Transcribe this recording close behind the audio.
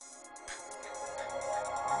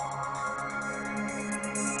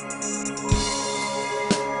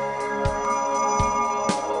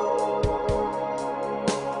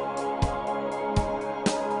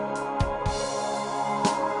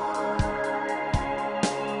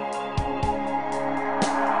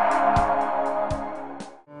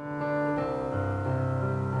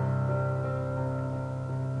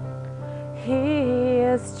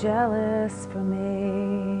jealous for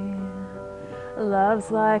me. Love's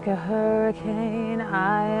like a hurricane,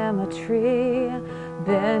 I am a tree,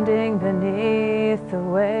 bending beneath the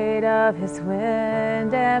weight of his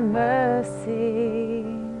wind and mercy.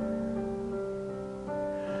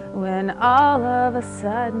 When all of a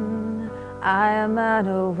sudden I am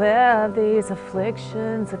unaware of these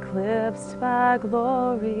afflictions eclipsed by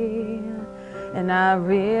glory, and I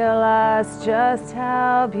realize just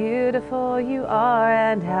how beautiful you are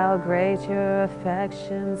and how great your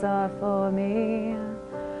affections are for me.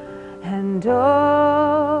 And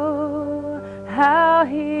oh, how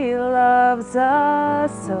he loves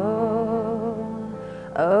us so.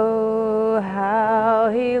 Oh, how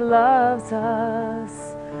he loves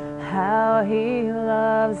us, how he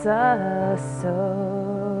loves us so.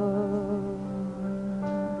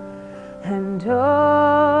 And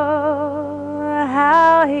oh,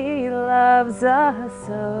 how he loves us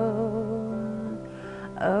so.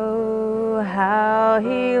 Oh, how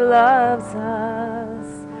he loves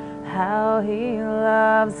us, how he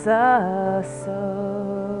loves us so.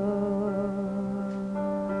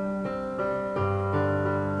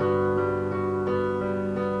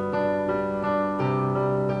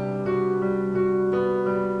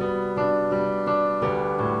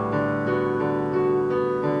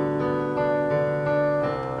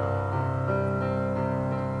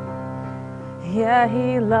 Yeah,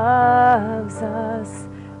 he loves us.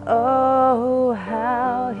 Oh,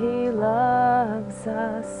 how he loves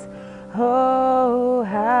us. Oh,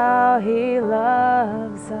 how he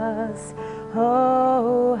loves us.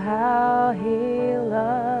 Oh, how he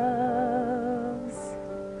loves.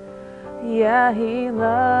 Yeah, he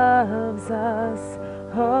loves us.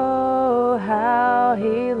 Oh, how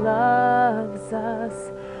he loves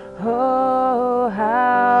us. Oh,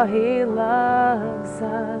 how he loves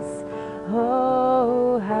us.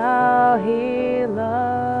 Oh, how he loves.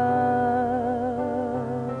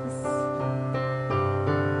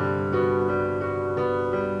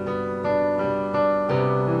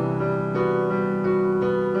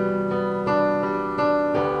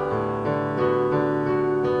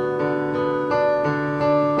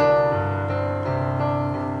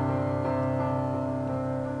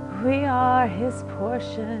 We are his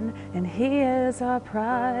portion, and he is our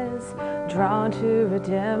prize, drawn to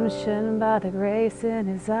redemption by the grace in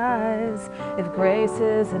his eyes. If grace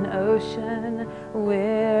is an ocean,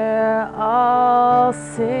 we're all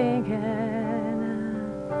sinking.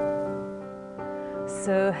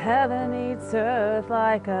 So heaven eats earth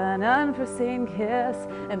like an unforeseen kiss,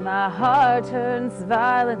 and my heart turns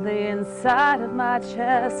violently inside of my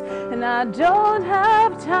chest. And I don't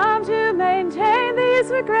have time to maintain these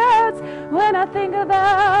regrets when I think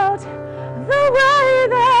about the way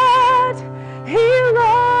that he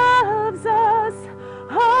loves us.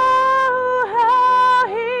 Oh, how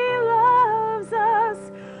he loves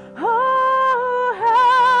us. Oh,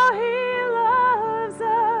 how he loves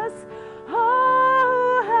us.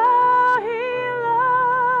 Oh, how he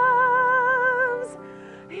loves.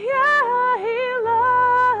 Yeah, he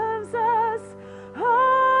loves us.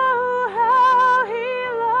 Oh, how he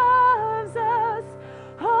loves us.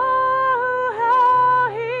 Oh, how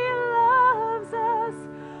he loves us.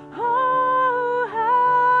 Oh,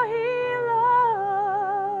 how he loves.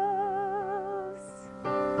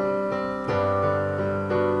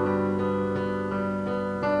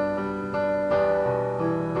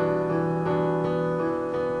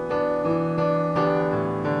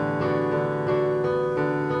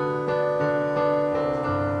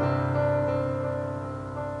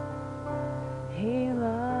 He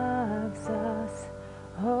loves us.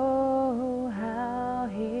 Oh, how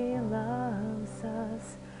he loves us.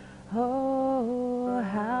 Oh,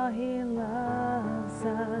 how he loves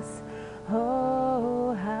us.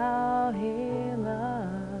 Oh, how he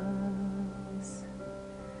loves.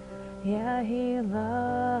 Yeah, he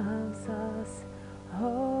loves us.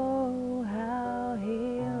 Oh, how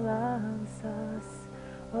he loves us.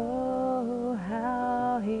 Oh,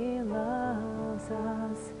 how he loves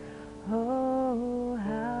us. Oh,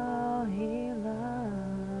 how he loves.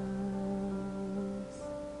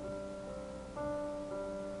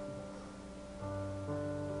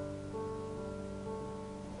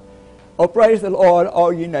 Oh, praise the Lord,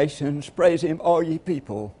 all ye nations. Praise him, all ye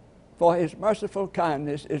people. For his merciful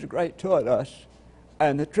kindness is great toward us,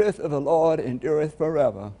 and the truth of the Lord endureth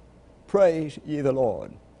forever. Praise ye the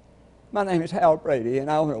Lord. My name is Hal Brady,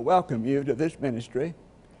 and I want to welcome you to this ministry.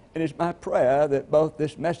 It is my prayer that both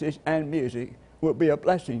this message and music will be a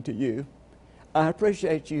blessing to you. I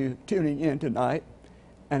appreciate you tuning in tonight,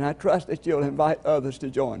 and I trust that you'll invite others to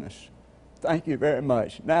join us. Thank you very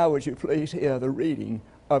much. Now would you please hear the reading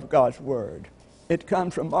of God's Word. It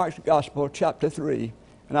comes from Mark's Gospel, chapter 3,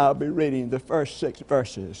 and I'll be reading the first 6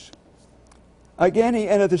 verses. Again he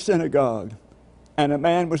entered the synagogue, and a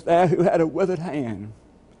man was there who had a withered hand.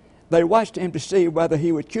 They watched him to see whether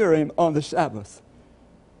he would cure him on the Sabbath,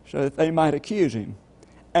 so that they might accuse him.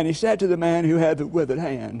 And he said to the man who had the withered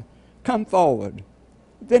hand, "Come forward."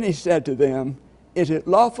 Then he said to them, "Is it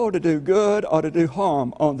lawful to do good or to do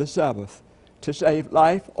harm on the Sabbath, to save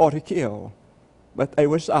life or to kill?" But they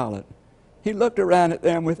were silent. He looked around at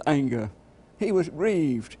them with anger. He was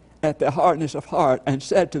grieved at their hardness of heart and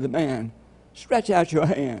said to the man, "Stretch out your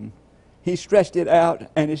hand." He stretched it out,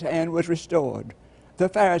 and his hand was restored. The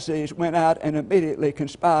Pharisees went out and immediately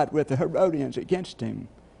conspired with the Herodians against him,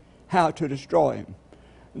 how to destroy him.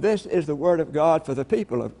 This is the word of God for the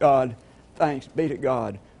people of God. Thanks be to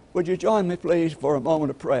God. Would you join me, please, for a moment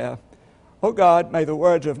of prayer? O God, may the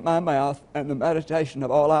words of my mouth and the meditation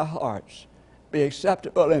of all our hearts be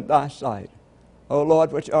acceptable in thy sight. O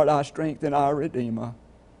Lord, which art our strength and our Redeemer.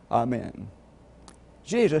 Amen.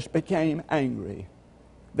 Jesus became angry.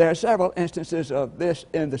 There are several instances of this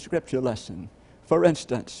in the scripture lesson. For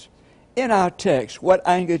instance, in our text, what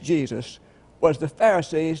angered Jesus was the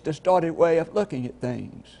Pharisees' distorted way of looking at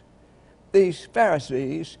things. These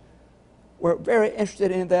Pharisees were very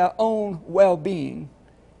interested in their own well-being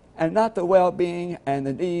and not the well-being and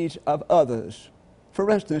the needs of others. For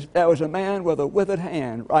instance, there was a man with a withered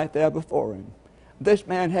hand right there before him. This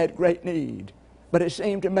man had great need, but it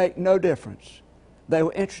seemed to make no difference. They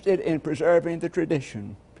were interested in preserving the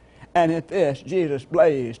tradition. And at this, Jesus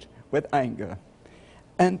blazed with anger.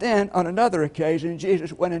 And then, on another occasion,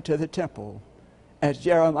 Jesus went into the temple. As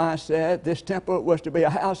Jeremiah said, this temple was to be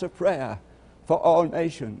a house of prayer for all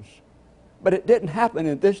nations. But it didn't happen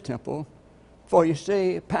in this temple, for you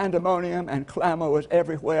see, pandemonium and clamor was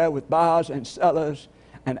everywhere with buyers and sellers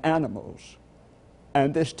and animals.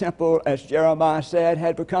 And this temple, as Jeremiah said,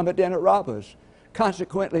 had become a den of robbers.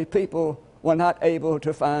 Consequently, people were not able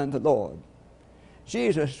to find the Lord.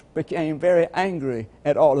 Jesus became very angry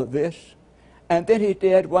at all of this, and then he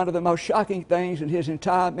did one of the most shocking things in his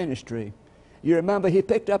entire ministry. You remember, he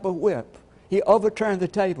picked up a whip, he overturned the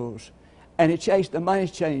tables, and he chased the money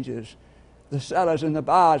changers, the sellers and the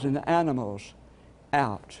buyers and the animals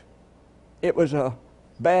out. It was a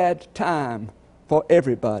bad time for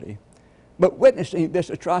everybody. But witnessing this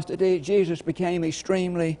atrocity, Jesus became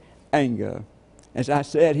extremely angry. As I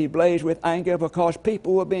said, he blazed with anger because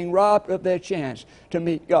people were being robbed of their chance to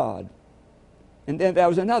meet God. And then there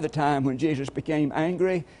was another time when Jesus became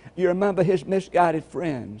angry. You remember, his misguided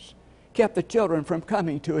friends kept the children from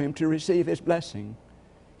coming to him to receive his blessing.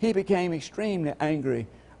 He became extremely angry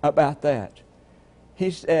about that.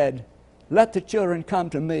 He said, "Let the children come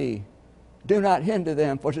to me. Do not hinder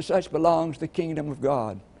them, for to such belongs the kingdom of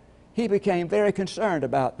God." He became very concerned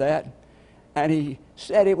about that. And he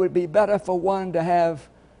said it would be better for one to have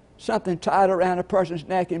something tied around a person's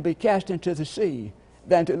neck and be cast into the sea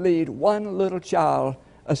than to lead one little child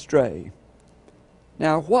astray.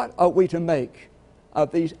 Now, what are we to make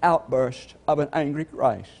of these outbursts of an angry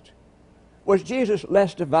Christ? Was Jesus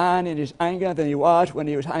less divine in his anger than he was when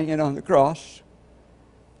he was hanging on the cross?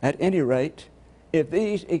 At any rate, if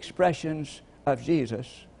these expressions of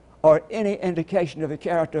Jesus are any indication of the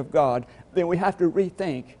character of God, then we have to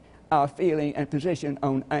rethink our feeling and position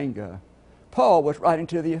on anger. Paul was writing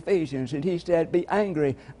to the Ephesians, and he said, "Be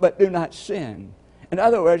angry, but do not sin." In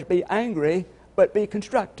other words, be angry, but be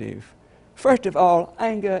constructive. First of all,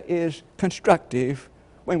 anger is constructive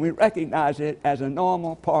when we recognize it as a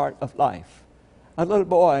normal part of life. A little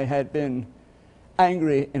boy had been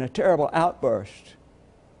angry in a terrible outburst,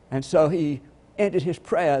 and so he ended his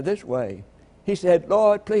prayer this way. He said,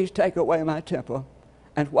 "Lord, please take away my temper,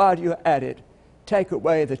 and while you're at it, take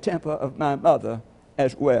away the temper of my mother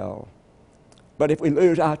as well." But if we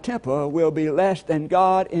lose our temper, we'll be less than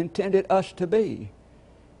God intended us to be.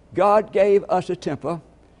 God gave us a temper.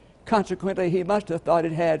 Consequently, he must have thought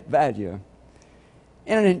it had value.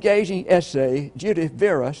 In an engaging essay, Judith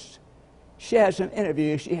Virus shared some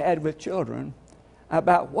interviews she had with children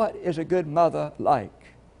about what is a good mother like.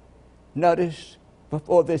 Notice,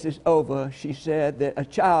 before this is over, she said that a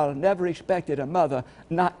child never expected a mother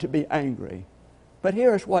not to be angry. But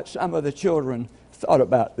here's what some of the children thought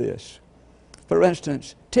about this. For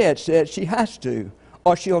instance, Ted said she has to,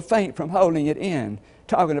 or she'll faint from holding it in,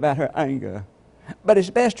 talking about her anger. But it's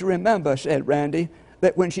best to remember, said Randy,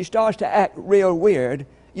 that when she starts to act real weird,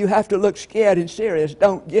 you have to look scared and serious.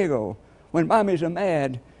 Don't giggle. When mommies are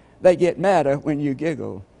mad, they get madder when you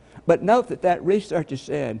giggle. But note that researcher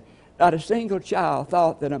said not a single child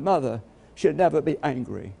thought that a mother should never be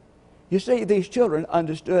angry. You see, these children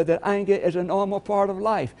understood that anger is a normal part of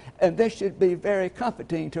life, and this should be very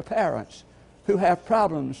comforting to parents who have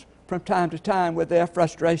problems from time to time with their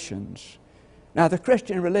frustrations. Now, the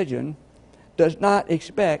Christian religion does not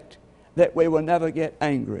expect that we will never get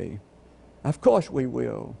angry. Of course we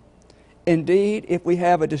will. Indeed, if we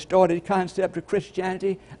have a distorted concept of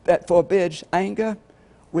Christianity that forbids anger,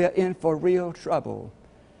 we are in for real trouble.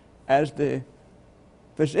 As the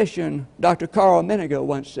physician Dr. Carl Menninger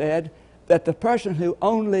once said, that the person who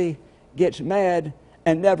only gets mad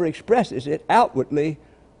and never expresses it outwardly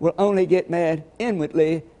will only get mad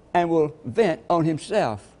inwardly and will vent on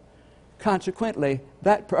himself. Consequently,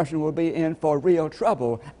 that person will be in for real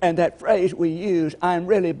trouble. And that phrase we use, "I'm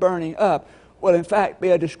really burning up," will in fact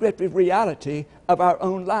be a descriptive reality of our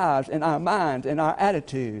own lives and our minds and our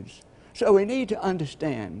attitudes. So we need to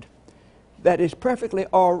understand that it's perfectly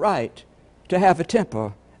all right to have a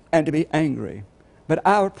temper and to be angry. But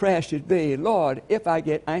our prayer should be, Lord, if I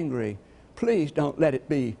get angry, please don't let it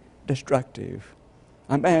be destructive.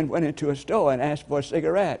 A man went into a store and asked for a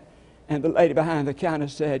cigarette, and the lady behind the counter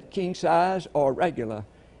said, "King size or regular?"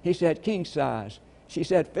 He said, "King size." She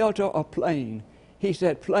said, "Filter or plain?" He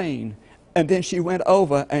said, "Plain." And then she went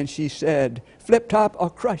over and she said, "Flip top or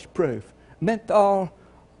crush proof? Menthol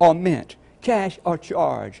or mint? Cash or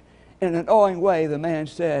charge?" In an annoying way, the man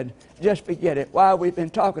said, "Just forget it. While we've been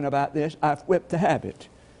talking about this, I've whipped the habit."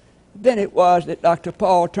 Then it was that Dr.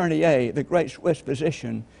 Paul Tournier, the great Swiss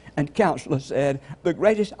physician and counselor, said, "The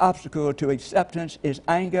greatest obstacle to acceptance is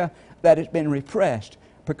anger that has been repressed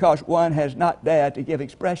because one has not dared to give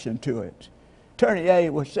expression to it."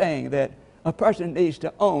 Tournier was saying that a person needs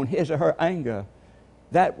to own his or her anger.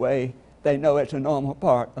 That way, they know it's a normal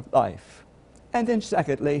part of life. And then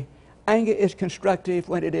secondly, anger is constructive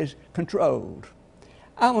when it is controlled.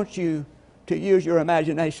 I want you to use your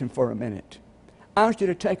imagination for a minute. I want you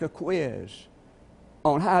to take a quiz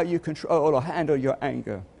on how you control or handle your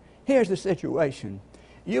anger. Here's the situation.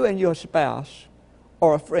 You and your spouse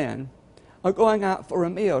or a friend are going out for a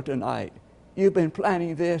meal tonight. You've been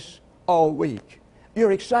planning this all week.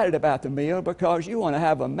 You're excited about the meal because you want to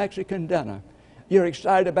have a Mexican dinner. You're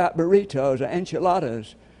excited about burritos or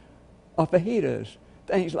enchiladas or fajitas,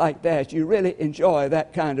 things like that. You really enjoy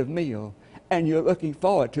that kind of meal, and you're looking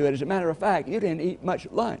forward to it. As a matter of fact, you didn't eat much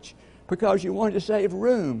lunch because you wanted to save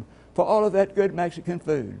room for all of that good Mexican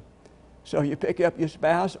food. So you pick up your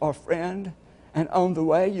spouse or friend, and on the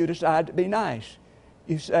way you decide to be nice.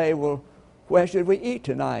 You say, "Well, where should we eat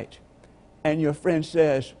tonight?" And your friend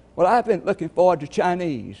says, "Well, I've been looking forward to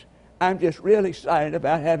Chinese. I'm just really excited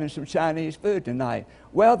about having some Chinese food tonight."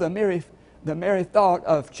 Well, the mere thought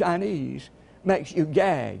of Chinese makes you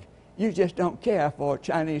gag. You just don't care for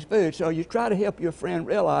Chinese food. So you try to help your friend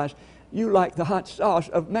realize you like the hot sauce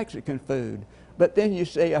of Mexican food. But then you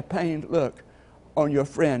see a pained look on your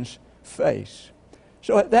friend's face.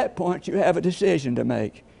 So at that point, you have a decision to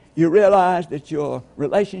make. You realize that your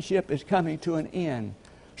relationship is coming to an end.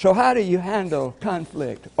 So how do you handle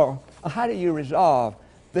conflict, or how do you resolve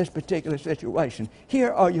this particular situation?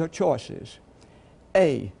 Here are your choices.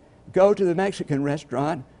 A, go to the Mexican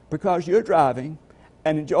restaurant because you're driving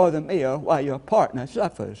and enjoy the meal while your partner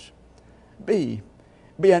suffers. B,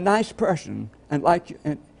 be a nice person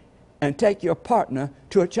and take your partner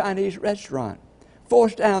to a Chinese restaurant.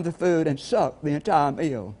 Force down the food and suck the entire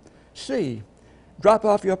meal. C, drop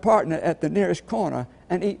off your partner at the nearest corner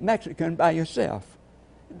and eat Mexican by yourself.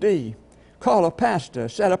 D, call a pastor,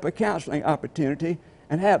 set up a counseling opportunity,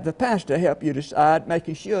 and have the pastor help you decide,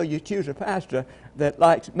 making sure you choose a pastor that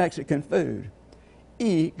likes Mexican food.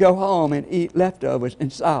 E, go home and eat leftovers in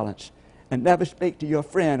silence and never speak to your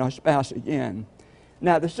friend or spouse again.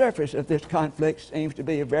 Now, the surface of this conflict seems to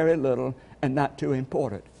be very little and not too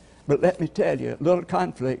important. But let me tell you, little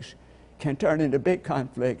conflicts can turn into big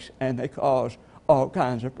conflicts, and they cause all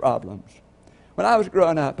kinds of problems. When I was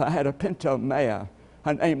growing up, I had a pinto mare.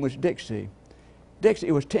 Her name was Dixie.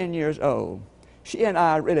 Dixie was 10 years old. She and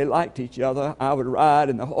I really liked each other. I would ride,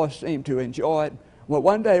 and the horse seemed to enjoy it. Well,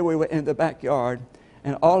 one day we were in the backyard,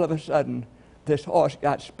 and all of a sudden, this horse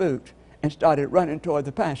got spooked and started running toward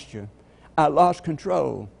the pasture. I lost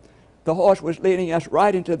control. The horse was leading us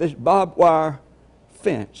right into this barbed wire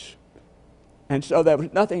fence. And so there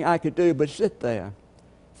was nothing I could do but sit there.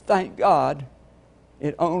 Thank God,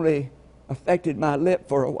 it only affected my lip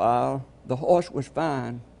for a while. The horse was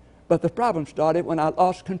fine. But the problem started when I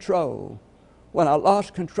lost control. When I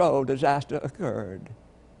lost control, disaster occurred.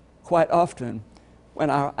 Quite often, when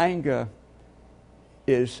our anger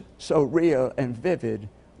is so real and vivid,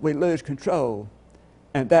 we lose control,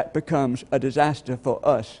 and that becomes a disaster for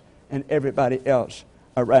us and everybody else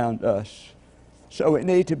around us. So we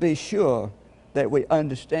need to be sure that we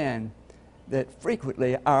understand that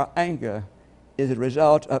frequently our anger is a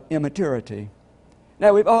result of immaturity.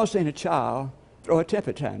 Now, we've all seen a child throw a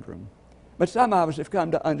temper tantrum, but some of us have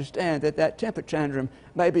come to understand that that temper tantrum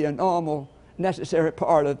may be a normal, necessary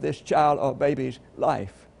part of this child or baby's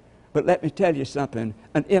life. But let me tell you something,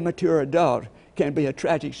 an immature adult can be a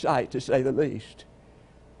tragic sight, to say the least.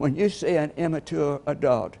 When you see an immature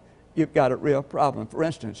adult, you've got a real problem. For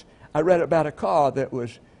instance, I read about a car that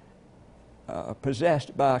was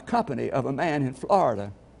possessed by a company of a man in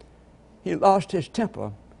Florida. He lost his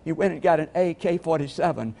temper. He went and got an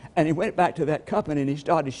AK-47, and he went back to that company and he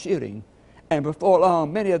started shooting. And before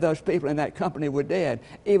long, many of those people in that company were dead,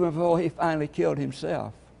 even before he finally killed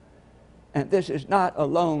himself. And this is not a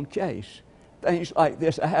lone case. Things like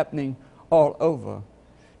this are happening all over.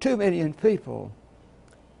 2 million people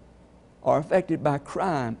are affected by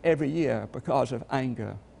crime every year because of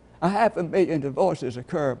anger. 500,000 divorces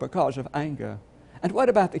occur because of anger. And what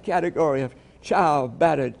about the category of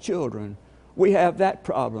child-battered children? We have that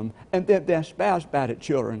problem. And then there's spouse-battered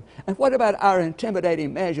children. And what about our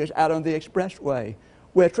intimidating measures out on the expressway?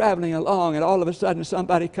 We're traveling along and all of a sudden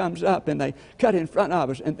somebody comes up and they cut in front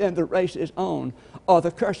of us and then the race is on or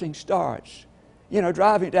the cursing starts. You know,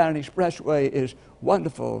 driving down an expressway is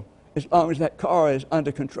wonderful as long as that car is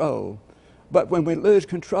under control. But when we lose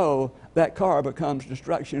control, that car becomes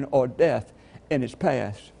destruction or death in its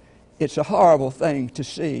path. It's a horrible thing to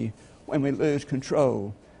see when we lose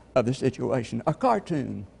control of the situation. A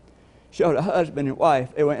cartoon showed a husband and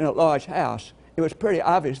wife. They were in a large house. It was pretty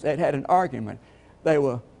obvious they'd had an argument. They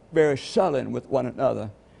were very sullen with one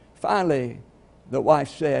another. Finally, the wife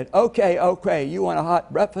said, okay, you want a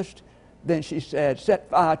hot breakfast? Then she said, set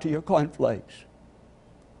fire to your cornflakes.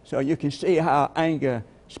 So you can see how anger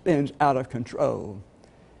spins out of control.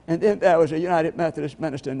 And then there was a United Methodist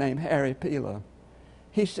minister named Harry Peeler.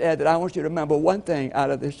 He said that I want you to remember one thing out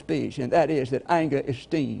of this speech, and that is that anger is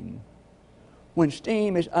steam. When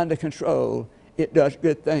steam is under control, it does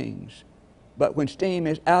good things. But when steam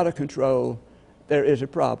is out of control, there is a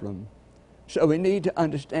problem. So we need to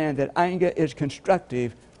understand that anger is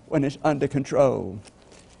constructive when it's under control.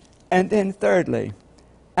 And then thirdly,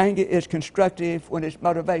 anger is constructive when its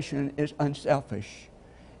motivation is unselfish.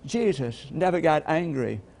 Jesus never got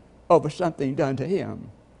angry over something done to him.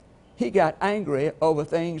 He got angry over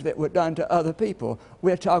things that were done to other people.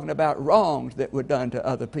 We're talking about wrongs that were done to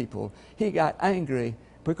other people. He got angry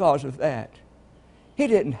because of that. He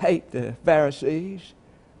didn't hate the Pharisees,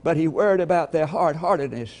 but he worried about their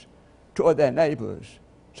hard-heartedness toward their neighbors.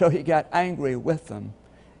 So he got angry with them.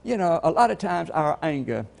 You know, a lot of times our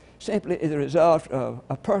anger simply is a result of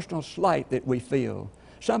a personal slight that we feel.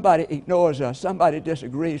 Somebody ignores us, somebody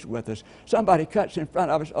disagrees with us, somebody cuts in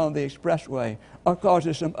front of us on the expressway, or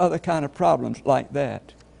causes some other kind of problems like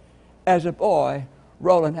that. As a boy,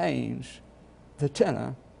 Roland Haynes, the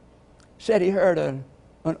tenor, said he heard an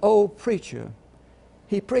old preacher.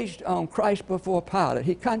 He preached on Christ before Pilate.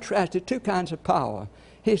 He contrasted two kinds of power.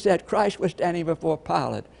 He said Christ was standing before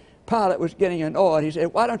Pilate. Pilate was getting annoyed. He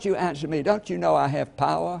said, why don't you answer me? Don't you know I have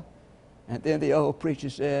power? And then the old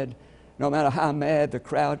preacher said, no matter how mad the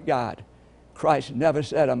crowd got, Christ never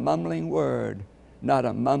said a mumbling word, not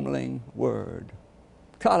a mumbling word.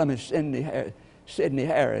 Columnist Sidney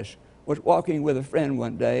Harris was walking with a friend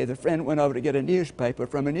one day. The friend went over to get a newspaper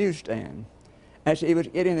from a newsstand. As he was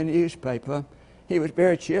getting the newspaper, he was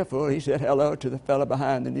very cheerful. He said hello to the fellow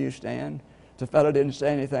behind the newsstand. The fellow didn't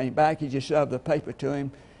say anything back. He just shoved the paper to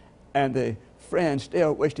him, and the friend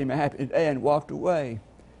still wished him a happy day and walked away.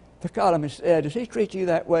 The columnist said, does he treat you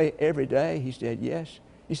that way every day? He said, yes.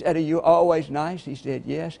 He said, are you always nice? He said,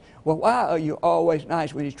 yes. Well, why are you always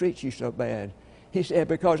nice when he treats you so bad? He said,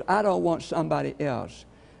 because I don't want somebody else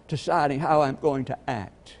deciding how I'm going to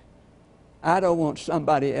act. I don't want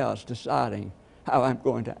somebody else deciding how I'm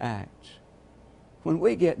going to act. When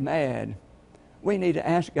we get mad, we need to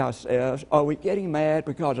ask ourselves, are we getting mad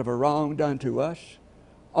because of a wrong done to us?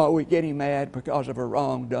 Or are we getting mad because of a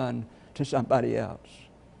wrong done to somebody else?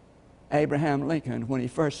 Abraham Lincoln, when he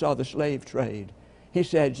first saw the slave trade, he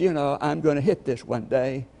said, you know, I'm going to hit this one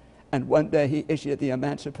day. And one day he issued the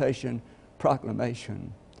Emancipation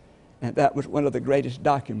Proclamation. And that was one of the greatest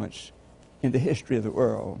documents in the history of the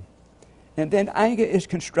world. And then anger is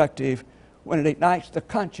constructive when it ignites the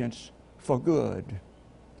conscience for good.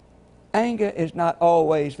 Anger is not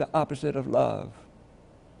always the opposite of love.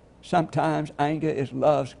 Sometimes anger is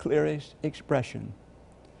love's clearest expression.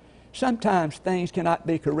 Sometimes things cannot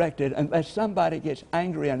be corrected unless somebody gets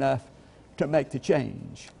angry enough to make the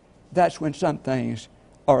change. That's when some things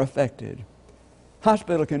are affected.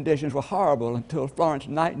 Hospital conditions were horrible until Florence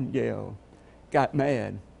Nightingale got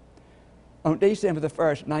mad. On December the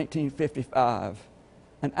 1st, 1955,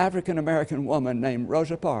 an African-American woman named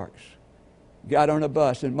Rosa Parks got on a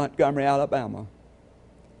bus in Montgomery, Alabama.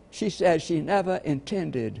 She said she never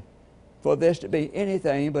intended for this to be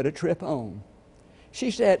anything but a trip home.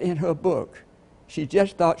 She said in her book, she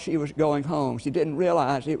just thought she was going home. She didn't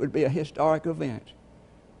realize it would be a historic event.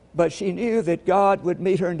 But she knew that God would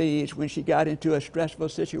meet her needs when she got into a stressful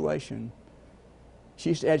situation.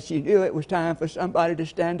 She said she knew it was time for somebody to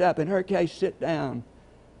stand up, in her case, sit down.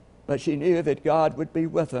 But she knew that God would be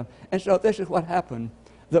with her. And so this is what happened.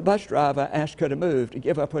 The bus driver asked her to move, to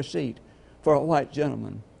give up her seat for a white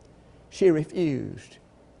gentleman. She refused.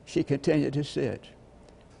 She continued to sit.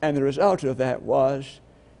 And the result of that was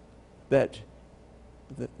that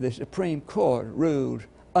the Supreme Court ruled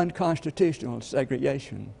unconstitutional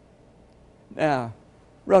segregation. Now,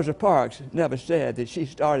 Rosa Parks never said that she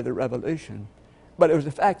started the revolution, but it was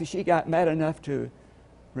the fact that she got mad enough to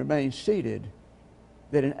remain seated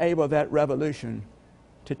that enabled that revolution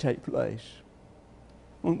to take place.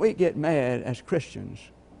 When we get mad as Christians,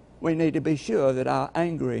 we need to be sure that our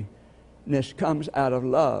angriness comes out of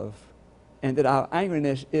love and that our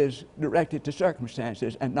angriness is directed to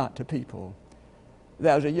circumstances and not to people.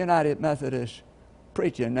 There was a United Methodist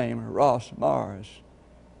preacher named Ross Mars.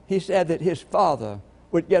 He said that his father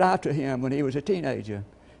would get after him when he was a teenager,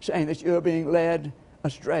 saying that you're being led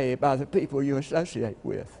astray by the people you associate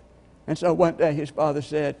with. And so one day his father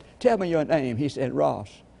said, "Tell me your name." He said,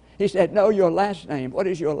 "Ross." He said, "No, your last name. What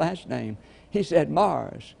is your last name?" He said,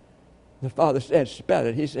 "Mars." The father said, "Spell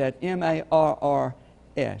it." He said,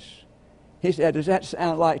 M-A-R-R-S. He said, "Does that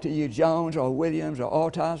sound like to you Jones or Williams or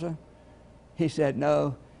Altizer?" He said,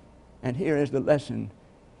 "No." And here is the lesson.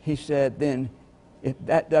 He said, "Then if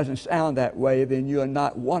that doesn't sound that way, then you're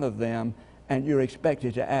not one of them and you're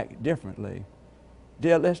expected to act differently."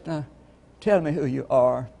 Dear listener, tell me who you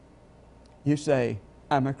are. You say,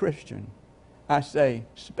 "I'm a Christian." I say,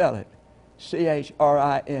 spell it, C-H-R-I-S-T-I-A-N.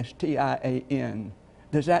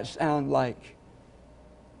 Does that sound like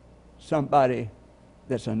somebody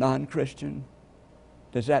that's a non-Christian?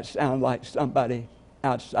 Does that sound like somebody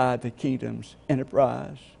outside the kingdom's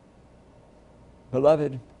enterprise?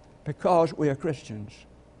 Beloved, because we are Christians,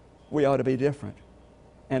 we ought to be different,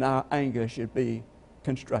 and our anger should be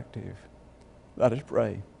constructive. Let us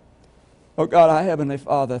pray. Oh God, our Heavenly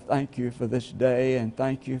Father, thank you for this day, and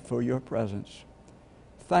thank you for your presence.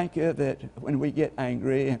 Thank you that when we get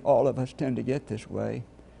angry, and all of us tend to get this way,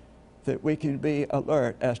 that we can be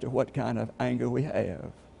alert as to what kind of anger we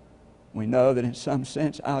have. We know that in some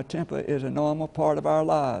sense our temper is a normal part of our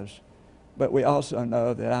lives, but we also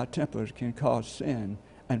know that our tempers can cause sin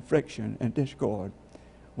and friction and discord.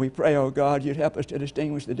 We pray, oh God, you'd help us to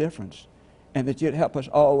distinguish the difference, and that you'd help us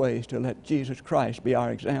always to let Jesus Christ be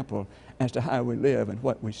our example as to how we live and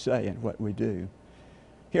what we say and what we do.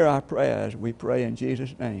 Hear our prayers, we pray in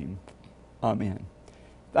Jesus' name. Amen.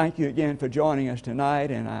 Thank you again for joining us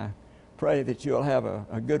tonight, and I pray that you'll have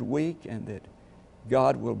a good week and that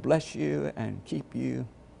God will bless you and keep you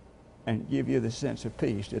and give you the sense of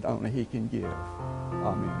peace that only He can give.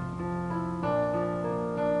 Amen.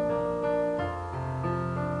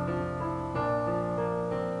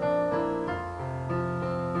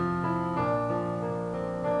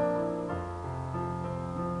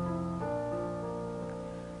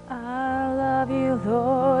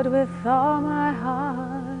 Lord, with all my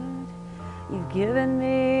heart, you've given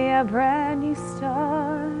me a brand new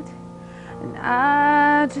start, and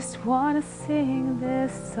I just want to sing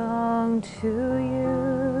this song to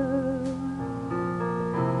you.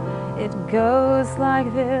 It goes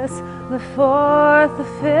like this: the fourth, the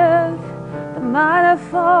fifth, the minor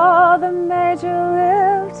fall, the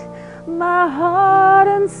major lift. My heart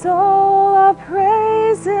and soul are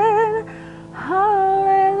praising.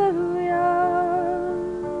 Hallelujah,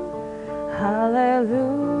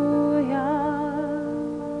 hallelujah,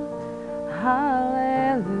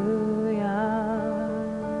 hallelujah,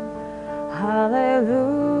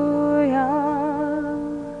 hallelujah,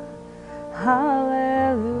 hallelujah.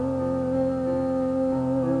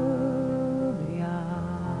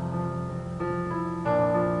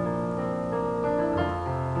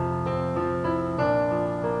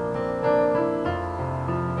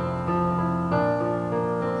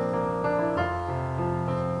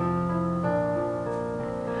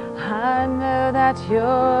 I know that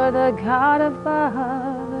you're the God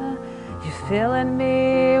above. You're filling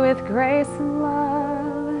me with grace and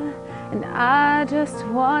love, and I just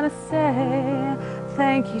want to say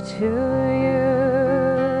thank you to you.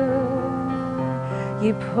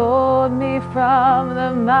 You pulled me from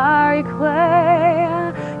the miry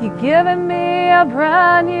clay. You You've given me a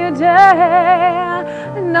brand new day,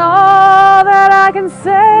 and all that I can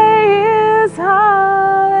say is hallelujah,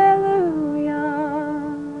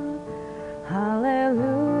 hallelujah,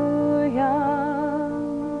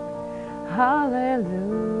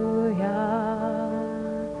 hallelujah,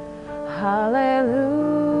 hallelujah,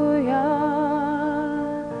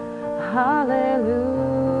 hallelujah.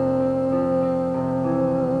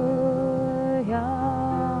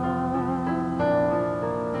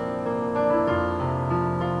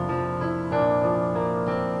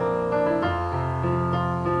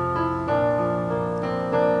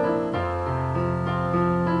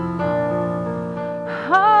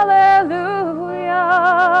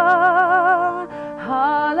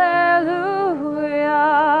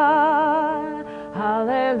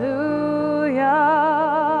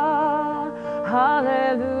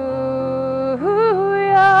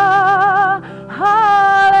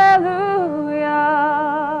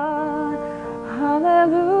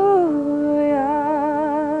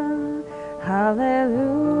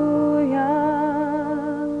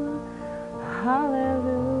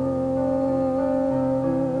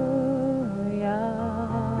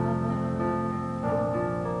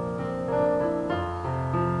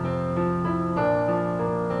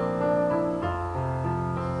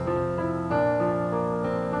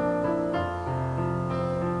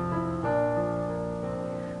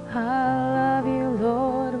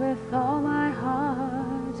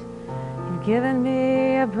 Given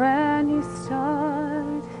me a brand new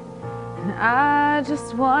start, and I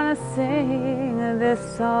just want to sing this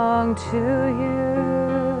song to you.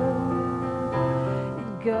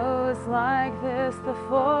 It goes like this: the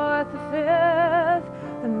fourth, the fifth,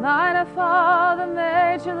 the minor fall, the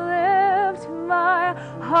major lift. My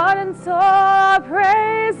heart and soul are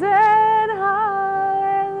praising